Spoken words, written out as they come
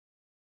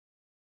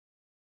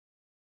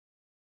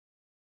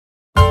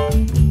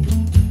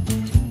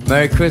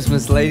Merry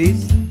Christmas,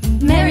 ladies.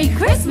 Merry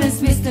Christmas,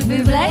 Mr.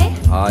 Bublé.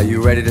 Are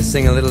you ready to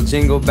sing a little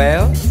Jingle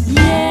Bells?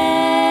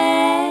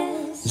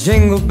 Yes.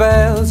 Jingle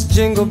bells,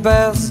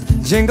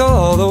 jingle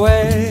all the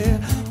way.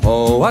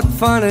 Oh, what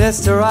fun it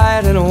is to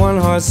ride in a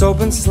one-horse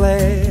open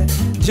sleigh.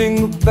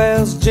 Jingle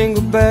bells,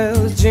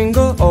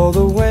 jingle all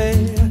the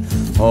way.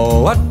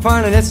 Oh, what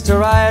fun it is to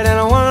ride in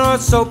a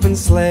one-horse open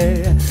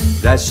sleigh.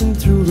 Dashing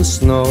through the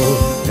snow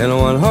in a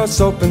one-horse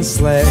open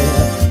sleigh.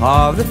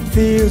 Over the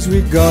fields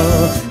we go,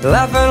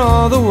 laughing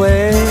all the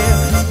way.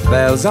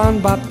 Bells on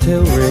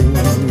bobtail ring,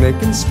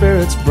 making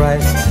spirits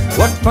bright.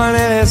 What fun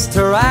it is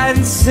to ride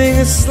and sing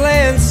a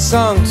sleighing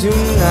song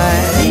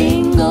tonight.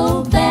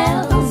 Jingle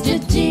bells,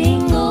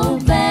 jingle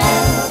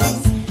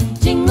bells,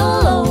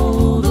 jingle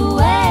all the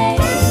way.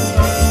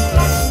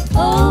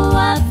 Oh,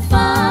 what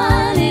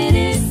fun it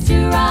is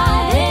to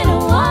ride in a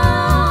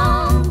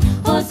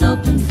one-horse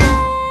open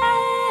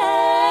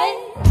sleigh.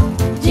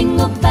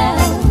 Jingle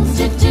bells,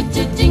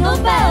 jingle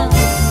bells,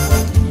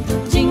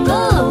 jingle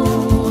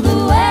all the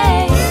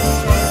way.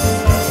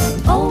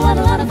 Oh, what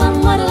a lot of fun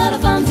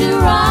to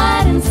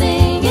ride and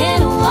sing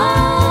in a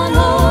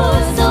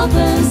one-horse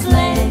open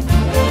sleigh.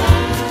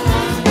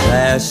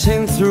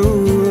 Dashing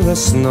through the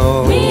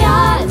snow, We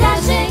are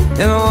dashing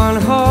in a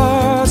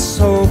one-horse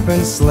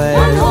open sleigh.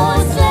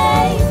 one-horse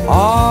sleigh.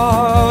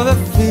 All the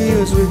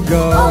fields we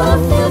go, All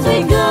the fields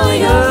we go,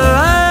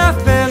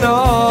 laughing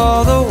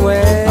all the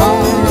way.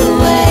 all the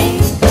way.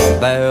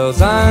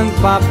 Bells on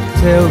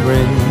bobtail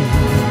ring,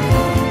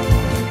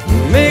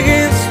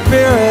 making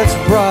spirits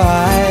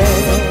bright.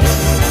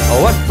 Oh,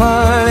 what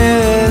fun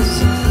it is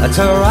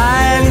to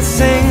ride and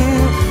sing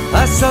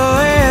a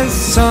sleighing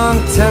song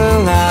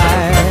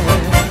tonight.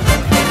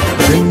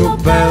 Jingle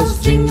bells,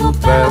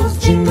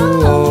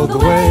 jingle all the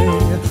way.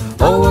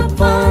 Oh, what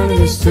fun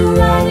it is to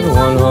ride in a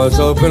one-horse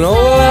open. Oh,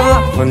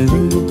 what fun!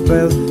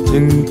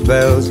 Jingle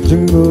bells,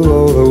 jingle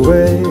all the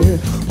way.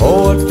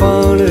 Oh, what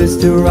fun it is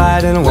to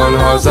ride in a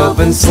one-horse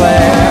open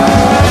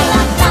sleigh.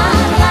 La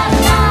la la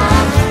la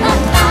la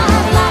la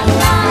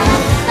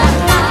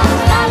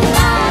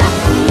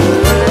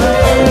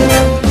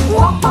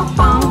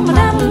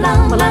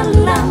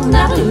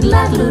la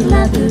la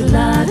la la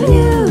la.